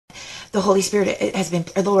the Holy Spirit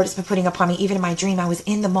the Lord has been putting upon me. Even in my dream, I was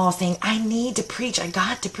in the mall saying, I need to preach. I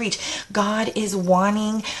got to preach. God is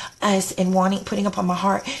wanting us and putting upon my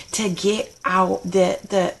heart to get out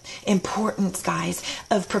the importance, guys,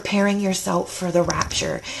 of preparing yourself for the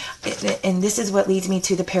rapture. And this is what leads me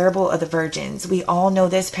to the parable of the virgins. We all know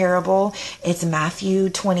this parable. It's Matthew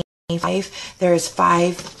 20. There's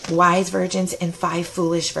 5 wise virgins and 5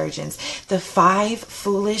 foolish virgins. The 5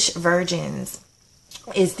 foolish virgins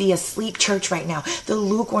is the asleep church right now, the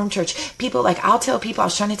lukewarm church. People, like, I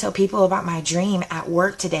was trying to tell people about my dream at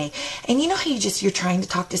work today, and you know how you're trying to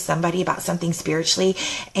talk to somebody about something spiritually,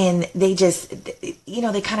 and they just,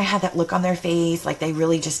 they kind of have that look on their face, like they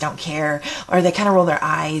really just don't care, or they kind of roll their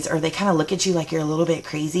eyes, or they kind of look at you like you're a little bit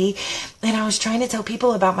crazy. And I was trying to tell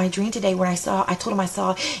people about my dream today, when I told them I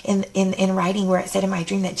saw in writing where it said in my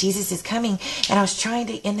dream that Jesus is coming, and I was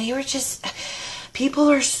and they were just,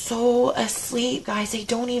 people are so asleep, guys. They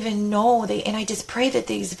don't even know. And I just pray that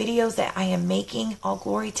these videos that I am making, all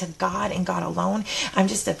glory to God and God alone, I'm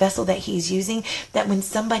just a vessel that He's using, that when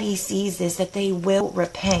somebody sees this, that they will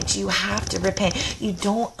repent. You have to repent. You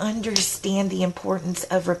don't understand the importance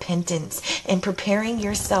of repentance and preparing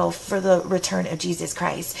yourself for the return of Jesus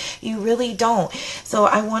Christ. You really don't. So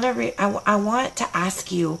I want to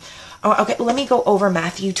ask you. Oh, okay, let me go over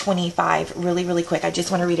Matthew 25 really, really quick. I just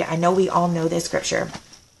want to read it. I know we all know this scripture,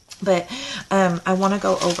 but I want to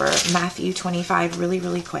go over Matthew 25 really,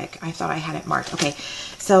 really quick. I thought I had it marked. Okay,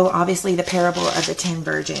 so obviously the parable of the 10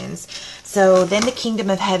 virgins. So then the kingdom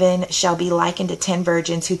of heaven shall be likened to 10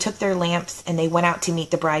 virgins who took their lamps and they went out to meet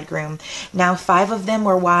the bridegroom. Now 5 of them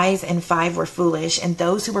were wise and 5 were foolish. And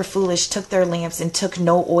those who were foolish took their lamps and took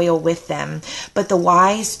no oil with them. But the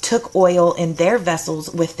wise took oil in their vessels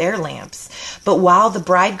with their lamps. But while the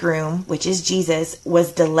bridegroom, which is Jesus,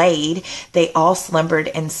 was delayed, they all slumbered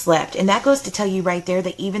and slept. And that goes to tell you right there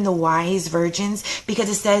that even the wise virgins, because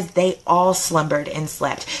it says they all slumbered and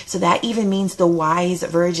slept. So that even means the wise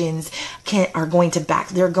virgins are going to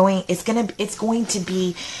it's going to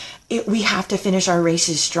be, we have to finish our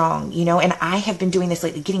races strong, and I have been doing this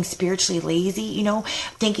lately, getting spiritually lazy,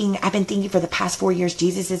 I've been thinking for the past 4 years,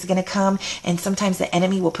 Jesus is going to come. And sometimes the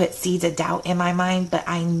enemy will put seeds of doubt in my mind, but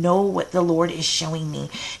I know what the Lord is showing me.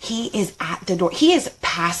 He is at the door. He is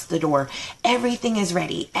past the door. Everything is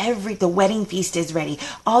ready. The wedding feast is ready.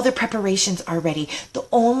 All the preparations are ready. The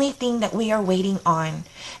only thing that we are waiting on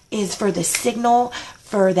is for the signal,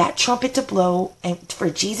 for that trumpet to blow, and for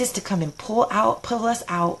Jesus to come and pull us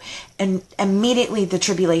out, and immediately the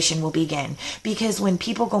tribulation will begin. Because when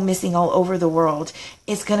people go missing all over the world,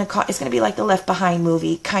 it's gonna be like the Left Behind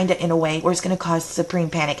movie, kind of, in a way, where it's gonna cause supreme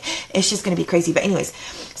panic. It's just gonna be crazy. But anyways,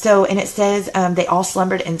 and it says they all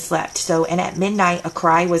slumbered and slept. So, and at midnight a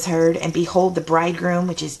cry was heard, and behold, the bridegroom,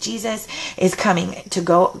 which is Jesus, is coming to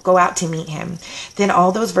go out to meet him. Then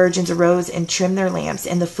all those virgins arose and trimmed their lamps.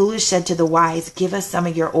 And the foolish said to the wise, give us some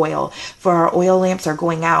of your oil, for our oil lamps are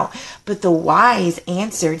going out. But the wise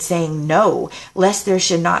answered, saying, no, lest there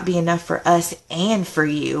should not be enough for us and for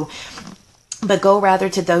you. But go rather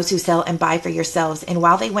to those who sell and buy for yourselves. And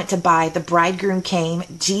while they went to buy, the bridegroom came.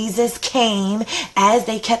 Jesus came. As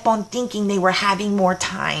they kept on thinking they were having more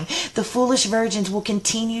time, the foolish virgins will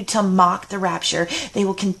continue to mock the rapture. They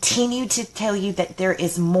will continue to tell you that there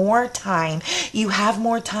is more time. You have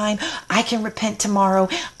more time. I can repent tomorrow.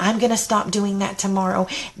 I'm going to stop doing that tomorrow.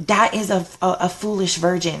 That is a foolish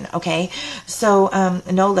virgin. Okay. So,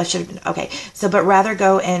 but rather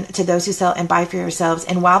go to those who sell and buy for yourselves.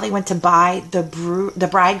 And while they went to buy, the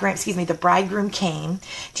bridegroom came.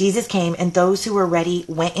 Jesus came, and those who were ready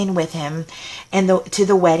went in with him to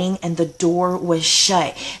the wedding, and the door was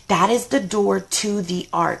shut. That is the door to the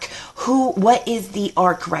ark. What is the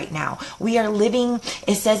ark right now? We are living,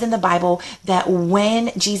 it says in the Bible that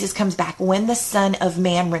when Jesus comes back, when the Son of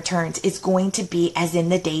Man returns, it's going to be as in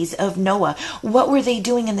the days of Noah. What were they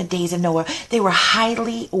doing in the days of Noah? They were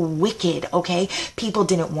highly wicked, okay? People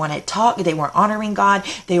didn't want to talk. They weren't honoring God.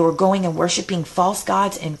 They were going and worshiping false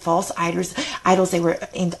gods and false idols. They were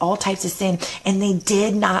in all types of sin, and they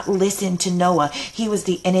did not listen to Noah. He was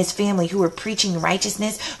and his family, who were preaching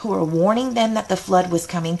righteousness, who were warning them that the flood was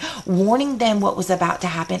coming, warning them what was about to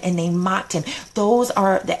happen, and they mocked him.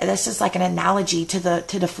 That's just like an analogy to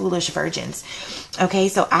the foolish virgins. Okay,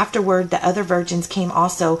 so afterward the other virgins came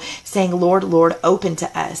also, saying, Lord, Lord, open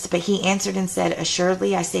to us. But he answered and said,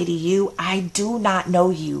 assuredly I say to you, I do not know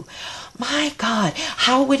you. My God,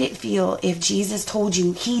 how would it feel if Jesus told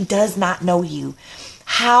you he does not know you?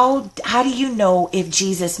 How do you know if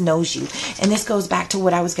Jesus knows you? And this goes back to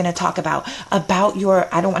what I was going to talk about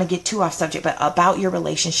your, I don't want to get too off subject, but about your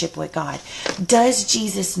relationship with God. Does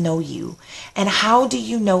Jesus know you? And how do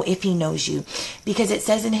you know if he knows you? Because it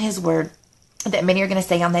says in his word that many are going to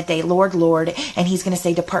say on that day, Lord, Lord, and he's going to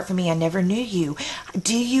say, depart from me, I never knew you.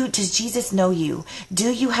 Does Jesus know you?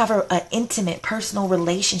 Do you have an intimate, personal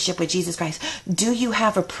relationship with Jesus Christ? Do you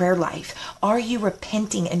have a prayer life? Are you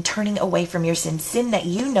repenting and turning away from your sin that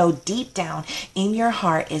you know deep down in your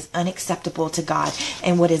heart is unacceptable to God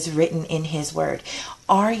and what is written in his word?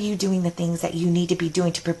 Are you doing the things that you need to be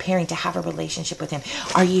doing to preparing to have a relationship with him?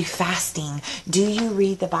 Are you fasting? Do you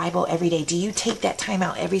read the Bible every day? Do you take that time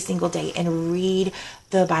out every single day and read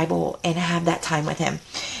the Bible and have that time with him?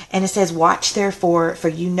 And it says, watch therefore, for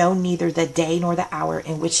you know neither the day nor the hour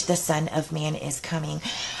in which the Son of Man is coming.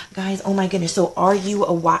 Guys, oh my goodness. So are you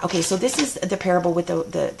a wise? Okay, so this is the parable with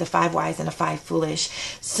the 5 wise and the 5 foolish.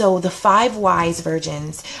 So the 5 wise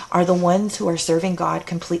virgins are the ones who are serving God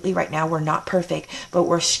completely right now. We're not perfect, but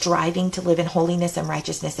we're striving to live in holiness and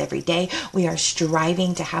righteousness every day. We are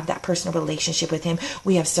striving to have that personal relationship with him.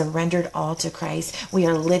 We have surrendered all to Christ. We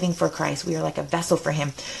are living for Christ. We are like a vessel for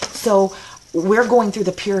him. So we're going through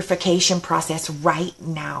the purification process right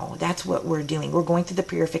now. That's what we're doing. We're going through the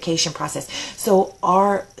purification process. So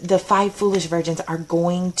the 5 foolish virgins are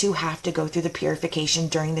going to have to go through the purification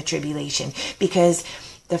during the tribulation, because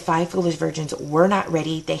the 5 foolish virgins were not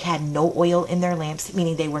ready. They had no oil in their lamps,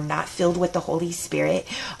 meaning they were not filled with the Holy Spirit.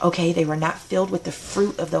 Okay, they were not filled with the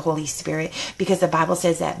fruit of the Holy Spirit, because the Bible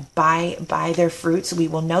says that by their fruits we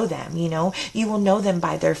will know them. You will know them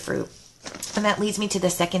by their fruit. And that leads me to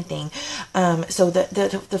the second thing. So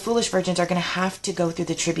the foolish virgins are going to have to go through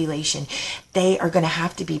the tribulation. They are going to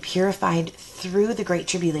have to be purified through the great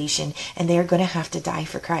tribulation, and they are going to have to die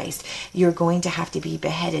for Christ. You're going to have to be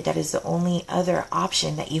beheaded. That is the only other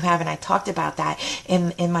option that you have. And I talked about that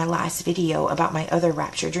in my last video about my other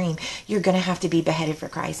rapture dream. You're going to have to be beheaded for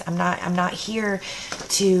Christ. I'm not here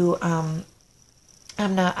to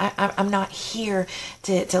I'm not here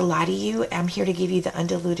to lie to you. I'm here to give you the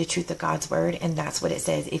undiluted truth of God's word, and that's what it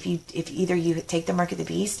says. If either you take the mark of the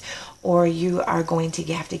beast, or you are going to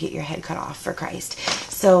have to get your head cut off for Christ.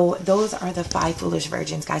 So those are the 5 foolish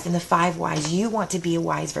virgins, guys, and the 5 wise. You want to be a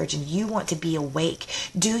wise virgin. You want to be awake.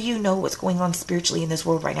 Do you know what's going on spiritually in this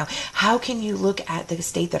world right now? How can you look at the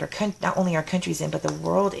state that not only our country's in, but the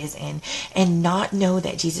world is in, and not know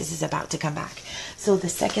that Jesus is about to come back? So the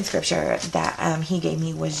second scripture that he gave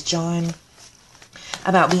me was John,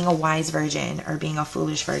 about being a wise virgin or being a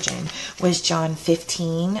foolish virgin, was John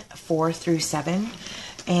 15:4-7.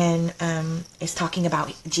 And it's talking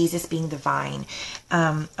about Jesus being the vine.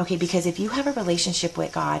 Okay, because if you have a relationship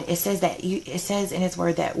with God, it says in his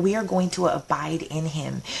word that we are going to abide in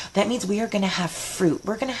him. That means we are going to have fruit.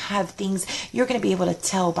 We're going to have things. You're going to be able to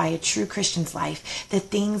tell by a true Christian's life the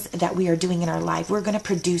things that we are doing in our life. We're going to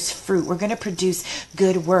produce fruit. We're going to produce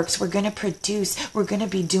good works. We're going to be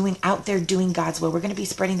out there doing God's will. We're going to be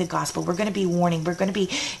spreading the gospel. We're going to be warning. We're going to be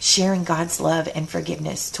sharing God's love and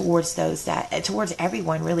forgiveness towards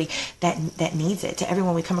everyone really that needs it, to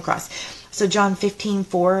everyone we come across. So John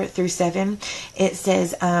 15:4-7, it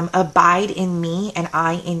says, abide in me and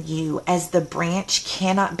I in you, as the branch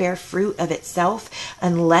cannot bear fruit of itself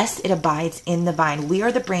unless it abides in the vine. We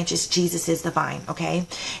are the branches. Jesus is the vine. Okay.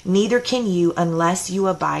 Neither can you unless you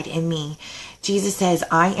abide in me. Jesus says,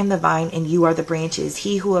 I am the vine and you are the branches.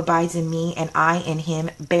 He who abides in me and I in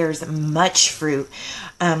him bears much fruit.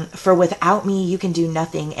 For without me, you can do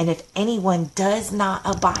nothing. And if anyone does not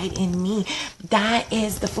abide in me, that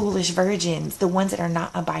is the foolish virgins, the ones that are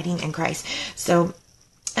not abiding in Christ. So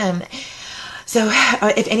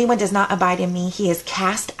if anyone does not abide in me, he is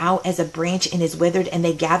cast out as a branch and is withered, and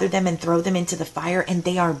they gather them and throw them into the fire, and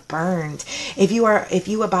they are burned. If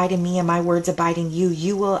you abide in me and my words abide in you,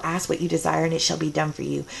 you will ask what you desire, and it shall be done for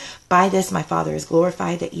you. By this my Father is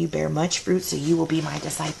glorified, that you bear much fruit, so you will be my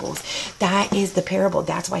disciples. That is the parable.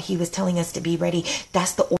 That's why he was telling us to be ready.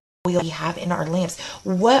 That's the oil we have in our lamps.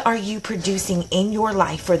 What are you producing in your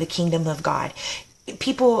life for the kingdom of God?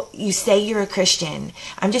 People, you say you're a Christian.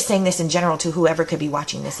 I'm just saying this in general to whoever could be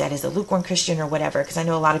watching this that is a lukewarm Christian or whatever, because I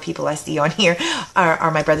know a lot of people I see on here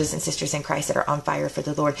are my brothers and sisters in Christ that are on fire for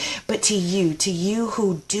the Lord. But to you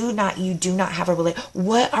who do not have a relationship,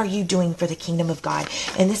 what are you doing for the kingdom of God?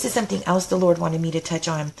 And this is something else the Lord wanted me to touch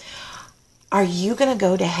on. Are you going to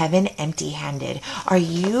go to heaven empty-handed? Are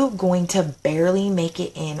you going to barely make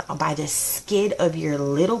it in by the skid of your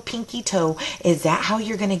little pinky toe? Is that how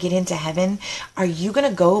you're going to get into heaven? Are you going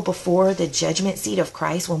to go before the judgment seat of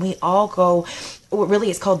Christ when we all go well, really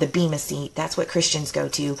it's called the Bema seat. That's what Christians go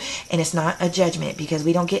to. And it's not a judgment, because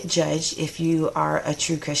we don't get judged if you are a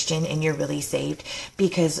true Christian and you're really saved,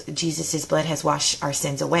 because Jesus's blood has washed our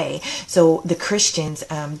sins away. So the Christians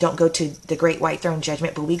don't go to the great white throne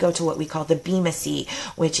judgment, but we go to what we call the Bema seat,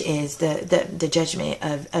 which is the judgment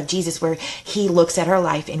of Jesus, where he looks at our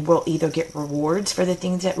life and we'll either get rewards for the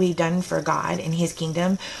things that we've done for God and his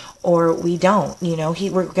kingdom, or we don't.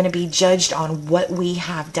 We're going to be judged on what we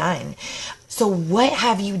have done. So what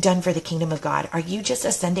have you done for the kingdom of God? Are you just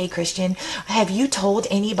a Sunday Christian? Have you told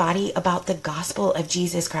anybody about the gospel of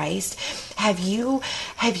Jesus Christ? Have you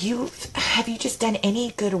just done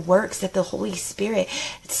any good works that the Holy Spirit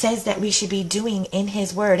says that we should be doing in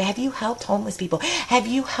his word? Have you helped homeless people? Have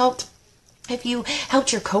you helped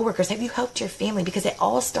your coworkers? Have you helped your family? Because it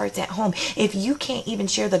all starts at home. If you can't even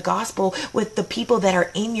share the gospel with the people that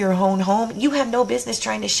are in your own home, you have no business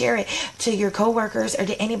trying to share it to your coworkers or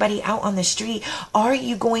to anybody out on the street. Are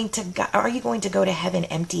you going to go to heaven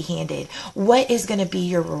empty-handed? What is going to be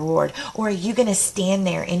your reward? Or are you going to stand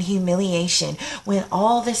there in humiliation when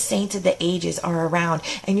all the saints of the ages are around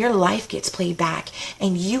and your life gets played back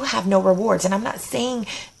and you have no rewards? And I'm not saying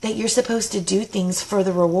that you're supposed to do things for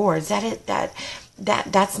the rewards.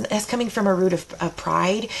 That's coming from a root of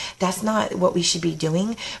pride. That's not what we should be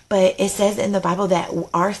doing. But it says in the Bible that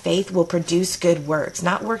our faith will produce good works,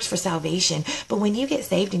 not works for salvation. But when you get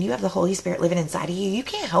saved and you have the Holy Spirit living inside of you, you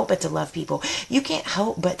can't help but to love people. You can't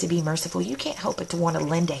help but to be merciful. You can't help but to want to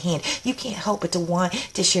lend a hand. You can't help but to want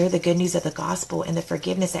to share the good news of the gospel and the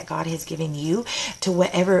forgiveness that God has given you to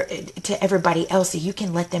everybody else, so you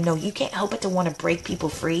can let them know. You can't help but to want to break people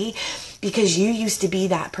free, because you used to be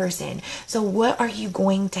that person. So what are you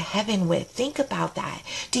going to heaven with? Think about that.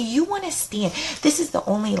 Do you want to stand? This is the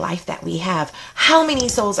only life that we have. How many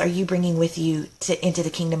souls are you bringing with you into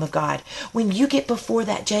the kingdom of God? When you get before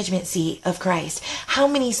that judgment seat of Christ, how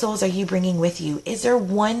many souls are you bringing with you? Is there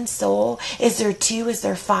one soul? Is there two? Is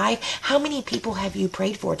there five? How many people have you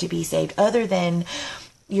prayed for to be saved, other than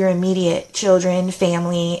your immediate children,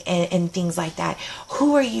 family, and things like that?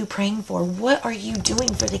 Who are you praying for? What are you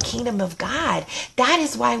doing for the kingdom of God? That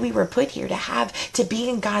is why we were put here, to be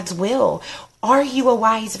in God's will. Are you a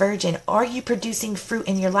wise virgin? Are you producing fruit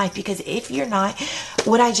in your life? Because if you're not,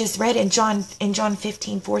 what I just read in John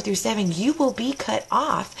 15:4-7, you will be cut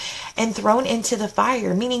off and thrown into the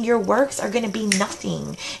fire, meaning your works are going to be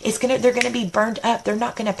nothing. They're going to be burned up. They're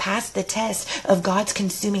not going to pass the test of God's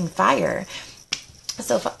consuming fire.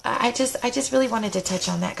 So I just really wanted to touch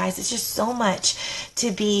on that, guys. It's just so much to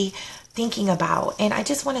be thinking about. And I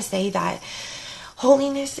just want to say that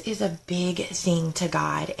holiness is a big thing to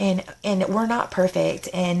God, and we're not perfect.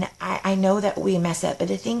 And I know that we mess up, but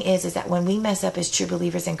the thing is that when we mess up as true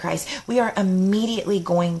believers in Christ, we are immediately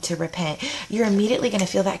going to repent. You're immediately going to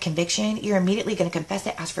feel that conviction. You're immediately going to confess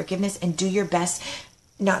it, ask forgiveness, and do your best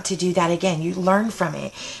not to do that again. You learn from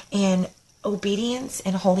it. And obedience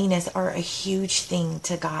and holiness are a huge thing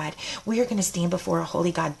to God. We are going to stand before a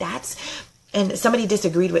holy God. And somebody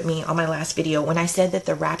disagreed with me on my last video when I said that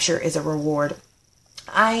the rapture is a reward.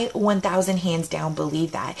 I 1,000 hands down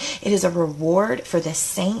believe that it is a reward for the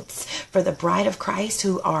saints, for the bride of Christ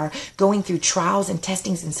who are going through trials and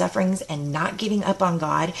testings and sufferings and not giving up on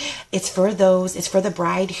God. It's for the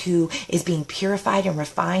bride who is being purified and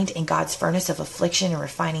refined in God's furnace of affliction and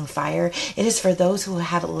refining fire. It is for those who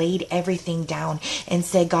have laid everything down and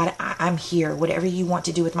said, God, I'm here. Whatever you want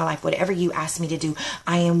to do with my life, whatever you ask me to do,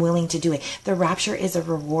 I am willing to do it. The rapture is a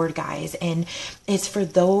reward, guys. And it's for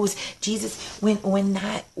those, Jesus, when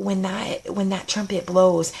that trumpet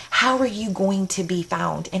blows, how are you going to be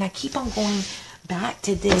found? And I keep on going back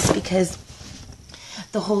to this because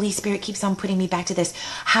the Holy Spirit keeps on putting me back to this.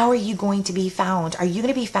 How are you going to be found? Are you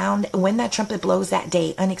going to be found when that trumpet blows that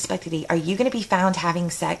day, unexpectedly? Are you going to be found having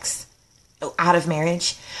sex out of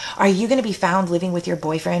marriage? Are you going to be found living with your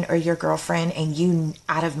boyfriend or your girlfriend and you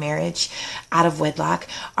out of marriage, out of wedlock?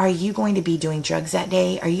 Are you going to be doing drugs that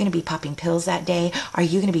day? Are you going to be popping pills that day? Are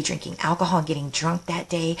you going to be drinking alcohol and getting drunk that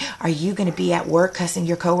day? Are you going to be at work cussing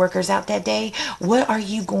your coworkers out that day? Are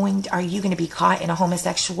you going to be caught in a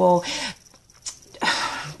homosexual,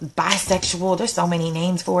 bisexual, there's so many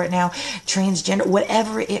names for it now, transgender,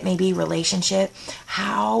 whatever it may be, relationship?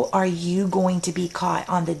 How are you going to be caught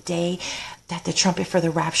on the day that the trumpet for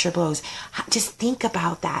the rapture blows. Just think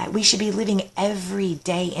about that. We should be living every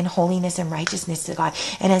day in holiness and righteousness to God.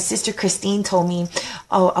 And as Sister Christine told me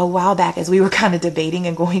a while back, as we were kind of debating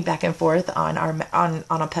and going back and forth on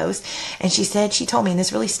a post, and she told me, and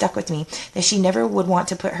this really stuck with me, that she never would want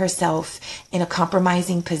to put herself in a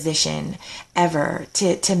compromising position ever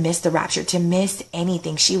to miss the rapture, to miss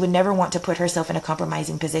anything. She would never want to put herself in a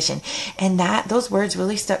compromising position. And those words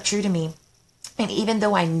really stuck true to me. And even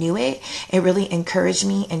though I knew it, it really encouraged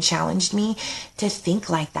me and challenged me to think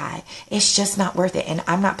like that. It's just not worth it. And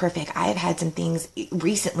I'm not perfect. I have had some things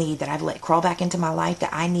recently that I've let crawl back into my life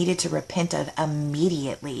that I needed to repent of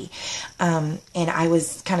immediately. And I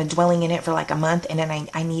was kind of dwelling in it for like a month, and then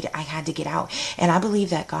I had to get out. And I believe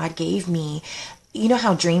that God gave me, you know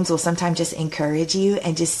how dreams will sometimes just encourage you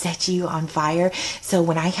and just set you on fire. So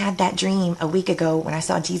when I had that dream a week ago, when I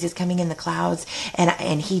saw Jesus coming in the clouds,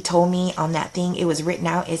 and he told me on that thing, it was written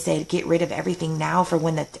out, it said, get rid of everything now, for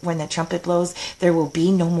when the trumpet blows, there will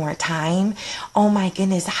be no more time. Oh my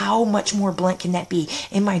goodness, how much more blunt can that be?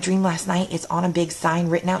 In my dream last night, it's on a big sign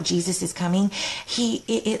written out, Jesus is coming.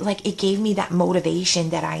 It gave me that motivation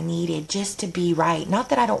that I needed just to be right. Not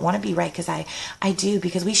that I don't want to be right, because I do,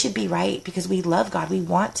 because we should be right, because we love God. We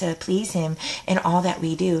want to please him in all that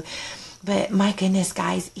we do. But my goodness,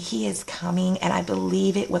 guys, he is coming, and I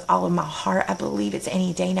believe it with all of my heart. I believe it's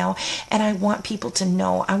any day now. And I want people to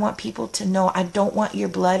know. I don't want your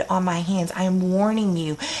blood on my hands. I am warning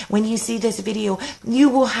you. When you see this video, you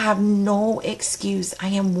will have no excuse. I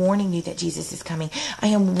am warning you that Jesus is coming. I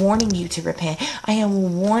am warning you to repent. I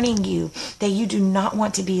am warning you that you do not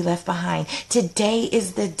want to be left behind. Today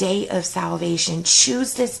is the day of salvation.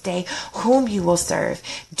 Choose this day whom you will serve.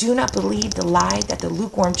 Do not believe the lie that the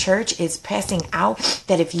lukewarm church is passing out,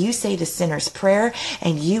 that if you say the sinner's prayer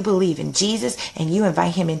and you believe in Jesus and you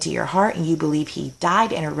invite him into your heart and you believe he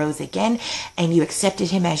died and arose again and you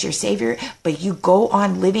accepted him as your savior, but you go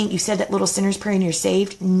on living, you said that little sinner's prayer and you're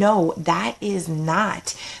saved. No, that is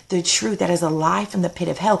not the truth. That is a lie from the pit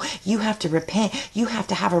of hell. You have to repent. You have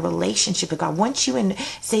to have a relationship with God. Once you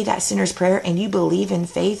say that sinner's prayer and you believe in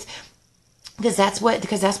faith, because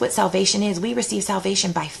that's what salvation is. We receive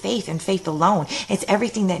salvation by faith and faith alone. It's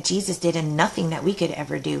everything that Jesus did and nothing that we could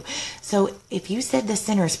ever do. So if you said the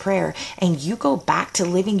sinner's prayer and you go back to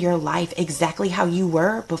living your life exactly how you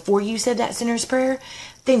were before you said that sinner's prayer,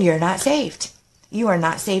 then you're not saved. You are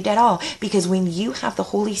not saved at all. Because when you have the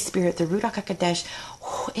Holy Spirit, the Ruach HaKodesh,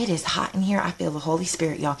 it is hot in here. I feel the Holy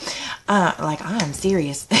Spirit, y'all. Like I'm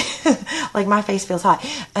serious. Like my face feels hot.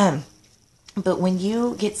 But when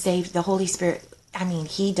you get saved, the Holy Spirit,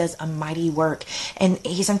 he does a mighty work, and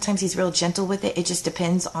sometimes he's real gentle with it. It just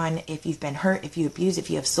depends on if you've been hurt, if you abuse, if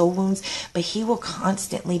you have soul wounds, but he will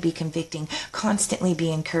constantly be convicting, constantly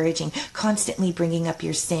be encouraging, constantly bringing up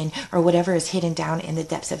your sin or whatever is hidden down in the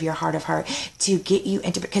depths of your heart to get you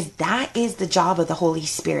into, because that is the job of the Holy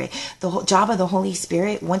Spirit. The job of the Holy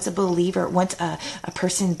Spirit, once a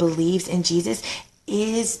person believes in Jesus,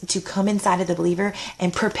 is to come inside of the believer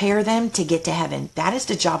and prepare them to get to heaven. That is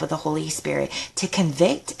the job of the Holy Spirit, to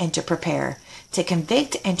convict and to prepare. To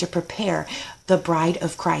convict and to prepare the bride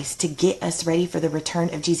of Christ, to get us ready for the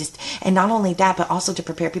return of Jesus. And not only that, but also to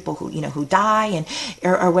prepare people who die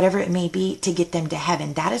or whatever it may be, to get them to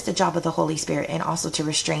heaven. That is the job of the Holy Spirit, and also to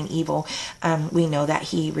restrain evil. We know that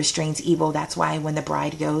he restrains evil. That's why when the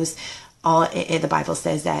bride goes, the Bible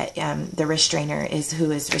says that the restrainer is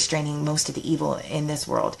who is restraining most of the evil in this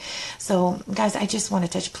world. So guys, I just want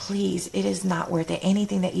to touch, please, it is not worth it.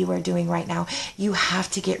 Anything that you are doing right now, you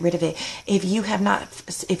have to get rid of it. If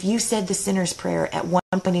you said the sinner's prayer at one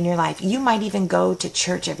point in your life, you might even go to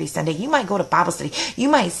church every Sunday. You might go to Bible study. You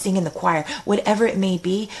might sing in the choir, whatever it may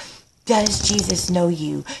be. Does Jesus know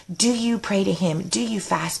you? Do you pray to him? Do you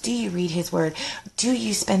fast? Do you read his word? Do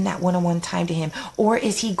you spend that one-on-one time to him? Or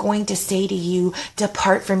is he going to say to you,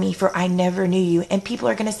 depart from me, for I never knew you? And people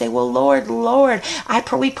are going to say, well, Lord,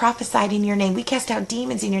 we prophesied in your name. We cast out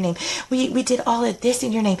demons in your name. We did all of this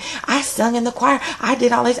in your name. I sung in the choir. I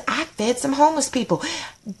did all this. I fed some homeless people.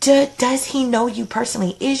 Does he know you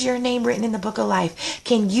personally? Is your name written in the book of life?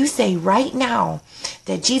 Can you say right now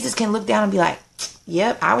that Jesus can look down and be like,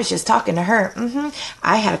 yep, I was just talking to her.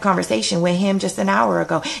 I had a conversation with him just an hour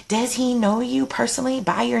ago. Does he know you personally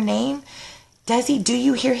by your name? Does he? Do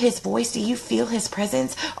you hear his voice? Do you feel his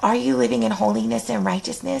presence? Are you living in holiness and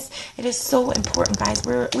righteousness? It is so important, guys.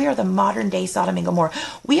 We are the modern day Sodom and Gomorrah.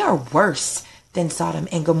 We are worse than Sodom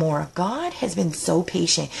and Gomorrah. God has been so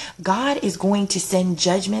patient. God is going to send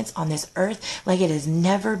judgments on this earth like it has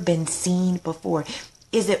never been seen before.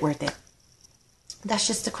 Is it worth it? That's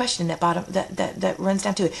just a question that runs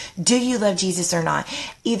down to it. Do you love Jesus or not?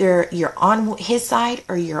 Either you're on his side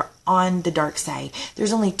or you're on the dark side.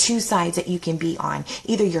 There's only two sides that you can be on.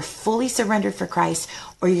 Either you're fully surrendered for Christ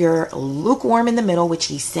or you're lukewarm in the middle, which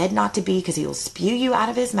he said not to be because he will spew you out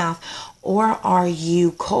of his mouth, or are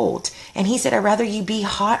you cold? And he said, I'd rather you be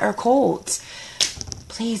hot or cold.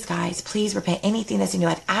 Please, guys, please repent. Anything that's in your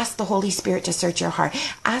life, ask the Holy Spirit to search your heart.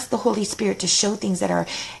 Ask the Holy Spirit to show things that are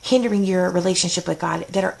hindering your relationship with God,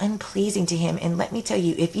 that are unpleasing to him. And let me tell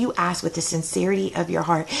you, if you ask with the sincerity of your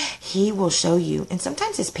heart, he will show you. And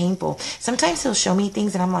sometimes it's painful. Sometimes he'll show me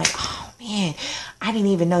things and I'm like, oh man, I didn't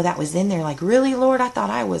even know that was in there. Like, really, Lord? I thought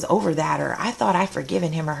I was over that, or I thought I'd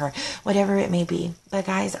forgiven him or her, whatever it may be. But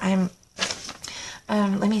guys,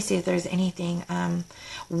 let me see if there's anything.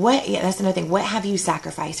 That's another thing. What have you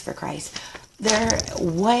sacrificed for Christ?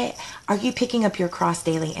 What are you picking up your cross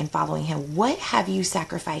daily and following him? What have you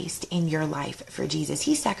sacrificed in your life for Jesus?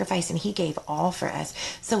 He sacrificed and he gave all for us.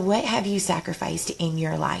 So what have you sacrificed in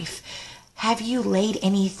your life? Have you laid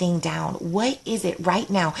anything down? What is it right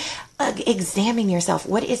now? Examine yourself.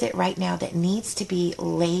 What is it right now that needs to be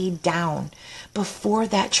laid down before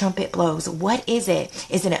that trumpet blows? What is it?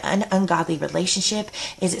 Is it an ungodly relationship?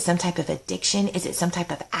 Is it some type of addiction? Is it some type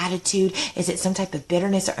of attitude? Is it some type of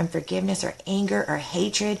bitterness or unforgiveness or anger or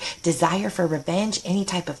hatred, desire for revenge, any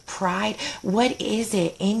type of pride? What is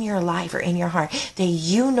it in your life or in your heart that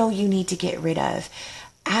you know you need to get rid of?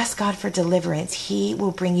 Ask God for deliverance. He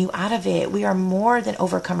will bring you out of it. We are more than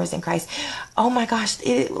overcomers in Christ. Oh my gosh.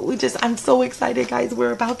 I'm so excited, guys.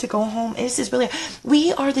 We're about to go home. This is really,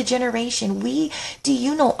 we are the generation. Do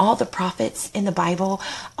you know all the prophets in the Bible?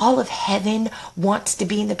 All of heaven wants to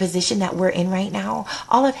be in the position that we're in right now.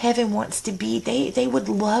 All of heaven wants to be, they would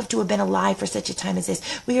love to have been alive for such a time as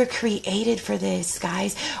this. We are created for this,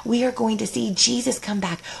 guys. We are going to see Jesus come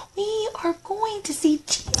back. We are going to see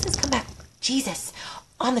Jesus come back. Jesus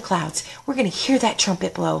on the clouds. We're going to hear that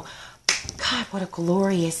trumpet blow. God, what a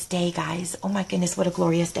glorious day, guys. Oh my goodness, what a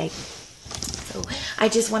glorious day. So I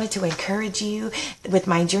just wanted to encourage you with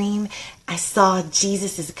my dream. I saw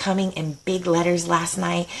Jesus is coming in big letters last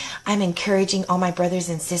night. I'm encouraging all my brothers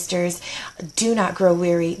and sisters. Do not grow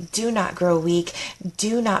weary. Do not grow weak.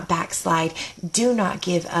 Do not backslide. Do not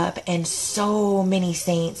give up. And so many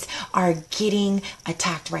saints are getting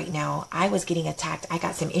attacked right now. I was getting attacked. I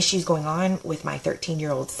got some issues going on with my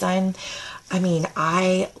 13-year-old son. I mean,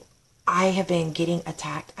 I have been getting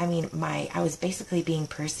attacked. I mean, I was basically being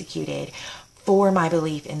persecuted for my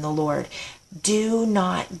belief in the Lord. Do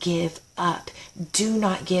not give up. Do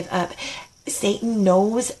not give up. Satan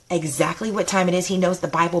knows exactly what time it is. He knows the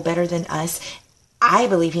Bible better than us. I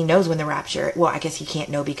believe he knows when the rapture, well, I guess he can't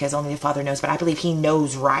know because only the Father knows, but I believe he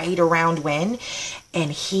knows right around when,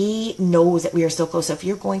 and he knows that we are so close. So if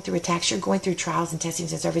you're going through attacks, you're going through trials and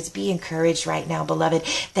testings and service, be encouraged right now, beloved,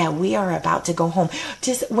 that we are about to go home.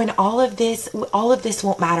 Just when all of this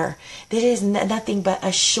won't matter. That is nothing but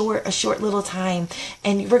a short little time.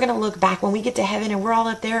 And we're going to look back when we get to heaven and we're all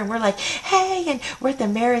up there and we're like, hey, and we're at the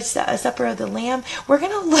marriage supper of the Lamb. We're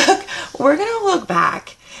going to look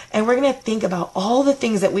back. And we're going to think about all the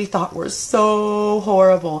things that we thought were so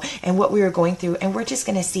horrible and what we were going through. And we're just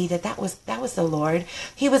going to see that was the Lord.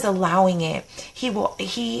 He was allowing it.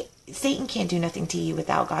 Satan can't do nothing to you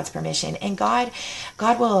without God's permission. And God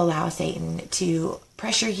will allow Satan to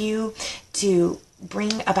pressure you, to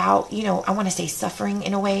bring about, I want to say suffering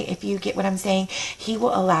in a way, if you get what I'm saying. He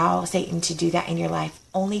will allow Satan to do that in your life,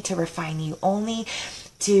 only to refine you, only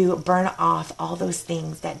to burn off all those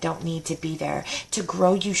things that don't need to be there, to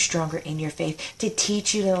grow you stronger in your faith, to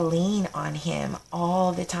teach you to lean on him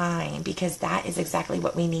all the time, because that is exactly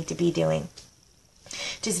what we need to be doing.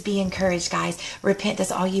 Just be encouraged, guys. Repent.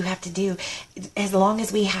 That's all you have to do. As long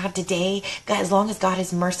as we have today, God, as long as God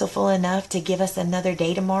is merciful enough to give us another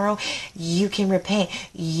day tomorrow, you can repent.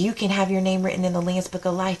 You can have your name written in the Lamb's Book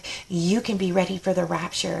of Life. You can be ready for the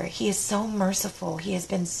rapture. He is so merciful. He has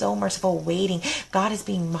been so merciful, waiting. God is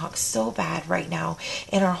being mocked so bad right now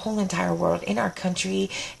in our whole entire world, in our country.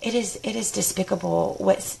 It is despicable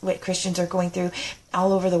what Christians are going through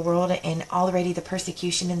all over the world, and already the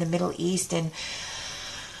persecution in the Middle East, and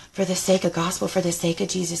for the sake of gospel, for the sake of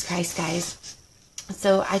Jesus Christ, guys.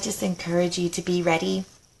 So I just encourage you to be ready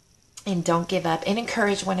and don't give up, and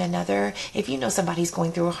encourage one another. If you know somebody's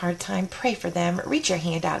going through a hard time, pray for them, reach your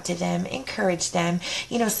hand out to them, encourage them.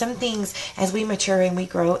 Some things, as we mature and we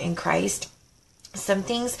grow in Christ, some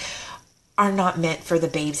things are not meant for the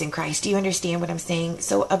babes in Christ. Do you understand what I'm saying?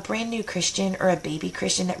 So a brand new Christian or a baby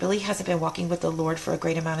Christian that really hasn't been walking with the Lord for a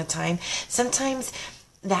great amount of time, sometimes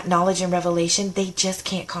that knowledge and revelation, they just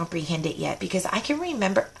can't comprehend it yet. Because I can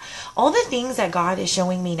remember all the things that God is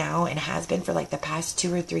showing me now and has been for like the past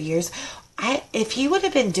 2 or 3 years. If he would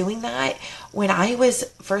have been doing that when I was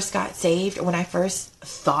first got saved, when I first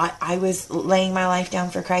thought I was laying my life down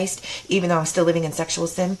for Christ, even though I was still living in sexual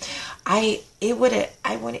sin,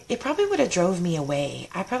 it probably would have drove me away.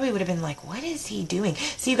 I probably would have been like, what is he doing?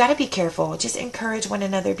 So you got to be careful. Just encourage one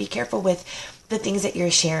another. Be careful with the things that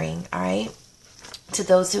you're sharing. All right. To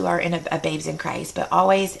those who are in a babes in Christ, but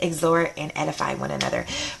always exhort and edify one another.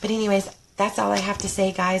 But anyways, that's all I have to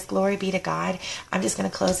say, guys. Glory be to God. I'm just going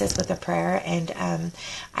to close this with a prayer. And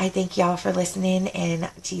I thank y'all for listening. And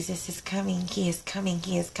Jesus is coming. He is coming.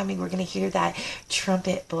 He is coming. We're going to hear that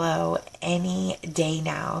trumpet blow any day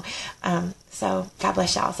now. So God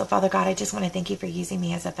bless y'all. So Father God, I just want to thank you for using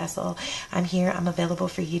me as a vessel. I'm here. I'm available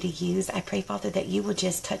for you to use. I pray, Father, that you will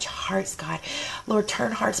just touch hearts, God. Lord,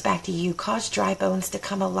 turn hearts back to you. Cause dry bones to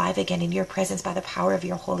come alive again in your presence by the power of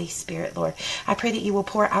your Holy Spirit, Lord. I pray that you will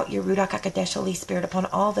pour out your Ruach HaKodesh, Holy Spirit, upon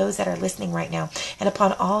all those that are listening right now and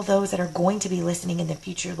upon all those that are going to be listening in the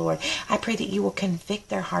future, Lord. I pray that you will convict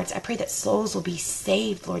their hearts. I pray that souls will be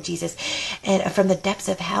saved, Lord Jesus, and from the depths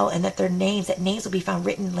of hell, and that names will be found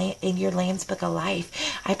written in your Lamb's Book of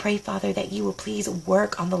Life. I pray, Father, that you will please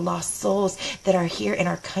work on the lost souls that are here in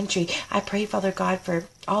our country. I pray, Father God, for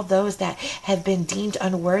all those that have been deemed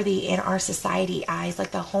unworthy in our society eyes,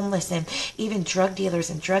 like the homeless and even drug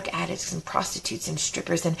dealers and drug addicts and prostitutes and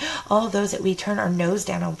strippers and all those that we turn our nose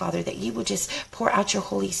down on, Father, that you would just pour out your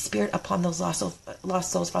Holy Spirit upon those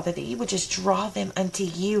lost souls, Father, that you would just draw them unto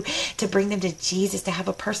you, to bring them to Jesus, to have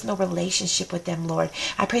a personal relationship with them, Lord.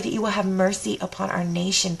 I pray that you will have mercy upon our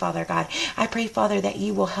nation, Father God. I pray, Father, that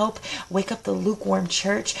you will help wake up the lukewarm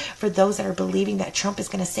church for those that are believing that Trump is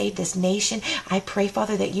going to save this nation. I pray,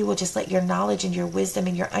 Father, that you will just let your knowledge and your wisdom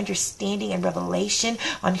and your understanding and revelation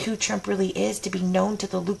on who Trump really is to be known to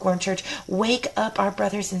the lukewarm church. Wake up our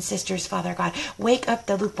brothers and sisters, Father God. Wake up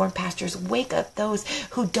the lukewarm pastors. Wake up those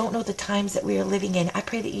who don't know the times that we are living in. I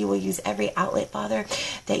pray that you will use every outlet, Father,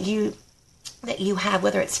 that you have,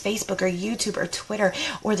 whether it's Facebook or YouTube or Twitter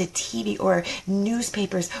or the TV or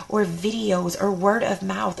newspapers or videos or word of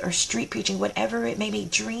mouth or street preaching, whatever it may be,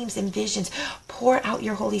 dreams and visions. Pour out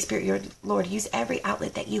your Holy Spirit, your Lord. Use every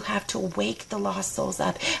outlet that you have to wake the lost souls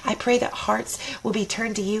up. I pray that hearts will be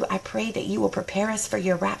turned to you. I pray that you will prepare us for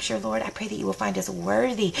your rapture, Lord. I pray that you will find us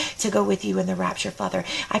worthy to go with you in the rapture, Father.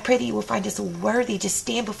 I pray that you will find us worthy to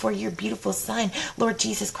stand before your beautiful Son, Lord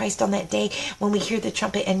Jesus Christ, on that day when we hear the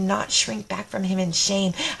trumpet and not shrink back from him in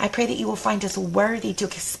shame. I pray that you will find us worthy to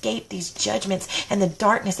escape these judgments and the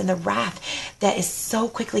darkness and the wrath that is so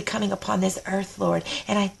quickly coming upon this earth, Lord.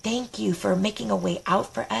 And I thank you for making a way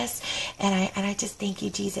out for us. And I just thank you,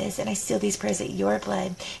 Jesus. And I seal these prayers at your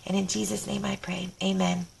blood. And in Jesus' name I pray.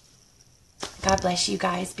 Amen. God bless you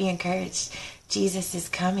guys. Be encouraged. Jesus is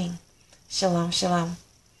coming. Shalom, shalom.